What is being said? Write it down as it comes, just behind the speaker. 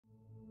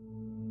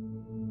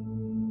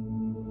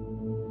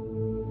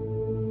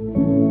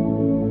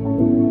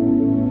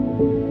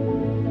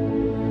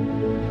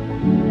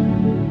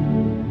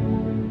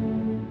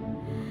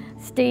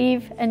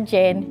and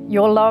Jen,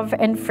 your love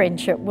and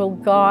friendship will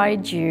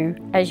guide you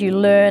as you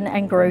learn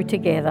and grow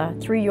together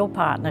through your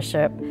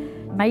partnership.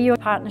 May your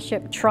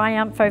partnership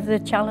triumph over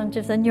the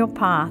challenges in your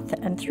path,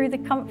 and through the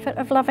comfort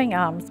of loving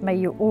arms, may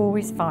you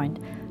always find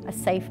a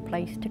safe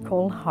place to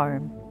call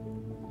home.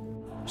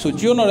 So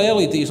during our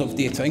early days of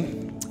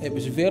dating, it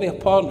was very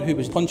apparent who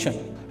was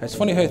punching. It's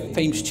funny how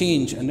times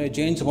change, and now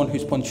Jen's the one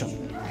who's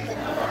punching.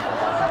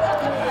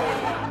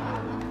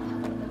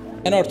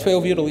 In our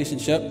 12-year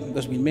relationship,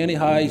 there's been many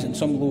highs and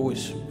some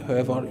lows.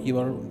 However, you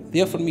were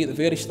there for me at the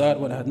very start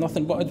when I had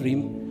nothing but a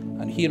dream,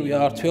 and here we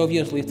are 12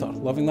 years later,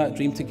 living that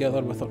dream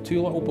together with our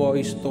 2 little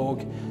boys,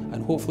 dog,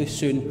 and hopefully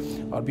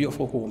soon our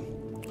beautiful home.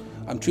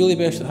 I'm truly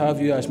blessed to have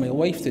you as my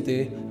wife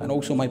today, and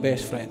also my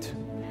best friend.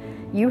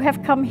 You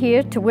have come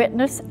here to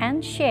witness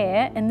and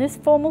share in this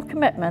formal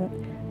commitment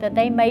that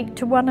they make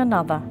to one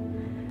another,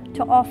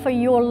 to offer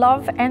your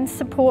love and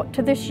support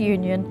to this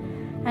union,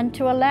 and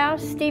to allow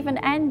Stephen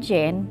and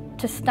Jen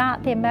to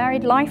start their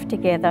married life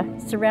together,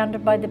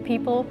 surrounded by the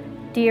people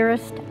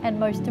dearest and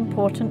most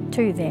important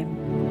to them.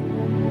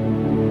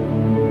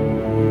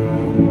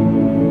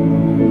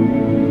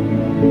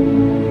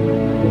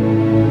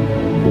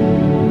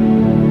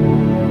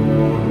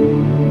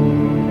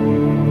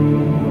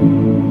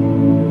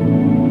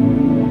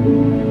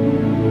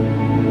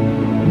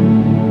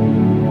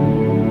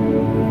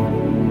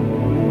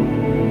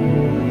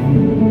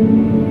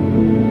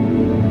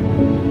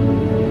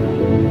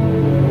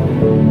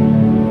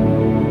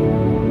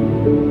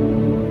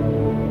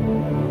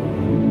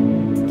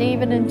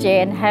 Stephen and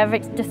Jen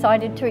have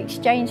decided to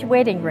exchange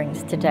wedding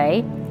rings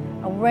today.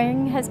 A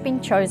ring has been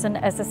chosen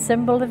as a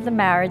symbol of the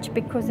marriage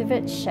because of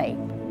its shape.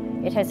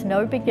 It has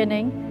no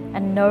beginning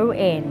and no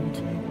end,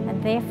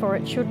 and therefore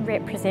it should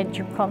represent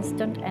your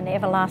constant and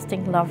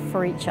everlasting love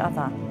for each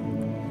other.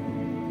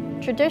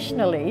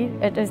 Traditionally,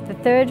 it is the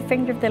third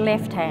finger of the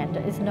left hand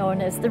is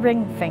known as the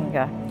ring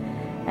finger.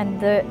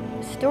 And the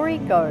story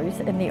goes,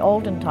 in the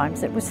olden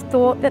times, it was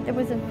thought that there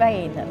was a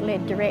vein that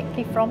led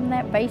directly from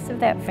that base of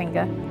that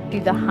finger to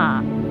the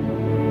heart.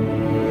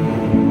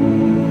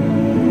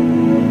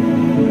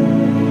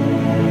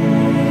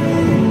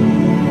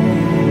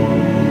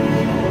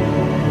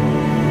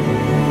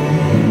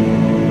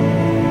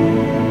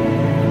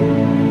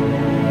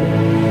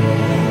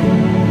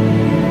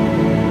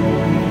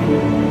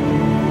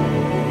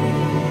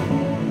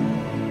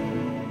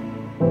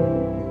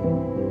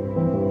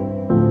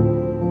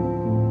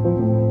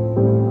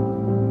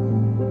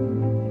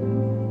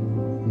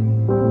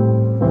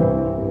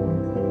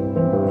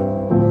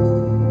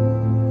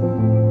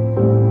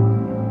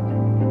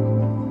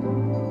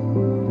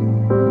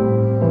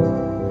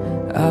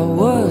 I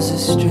was a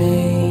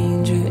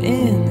stranger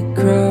in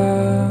the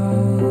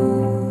crowd.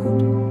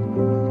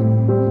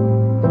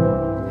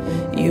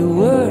 You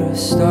were a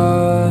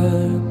star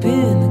up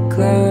in the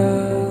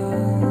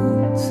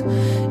clouds,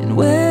 and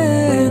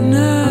when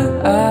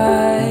our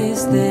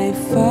eyes they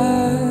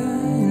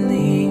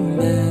finally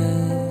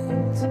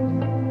met,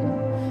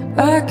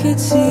 I could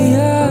see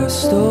our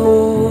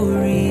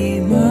story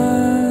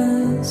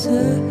months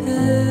ahead.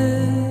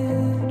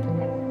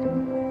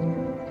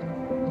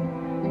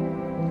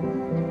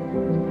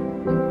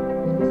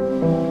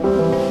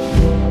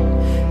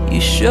 You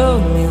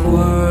showed me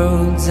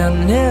worlds I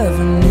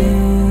never knew.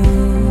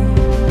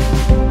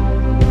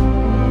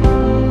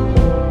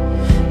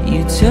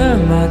 You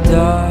turned my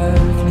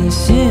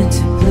darkness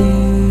into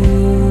blue.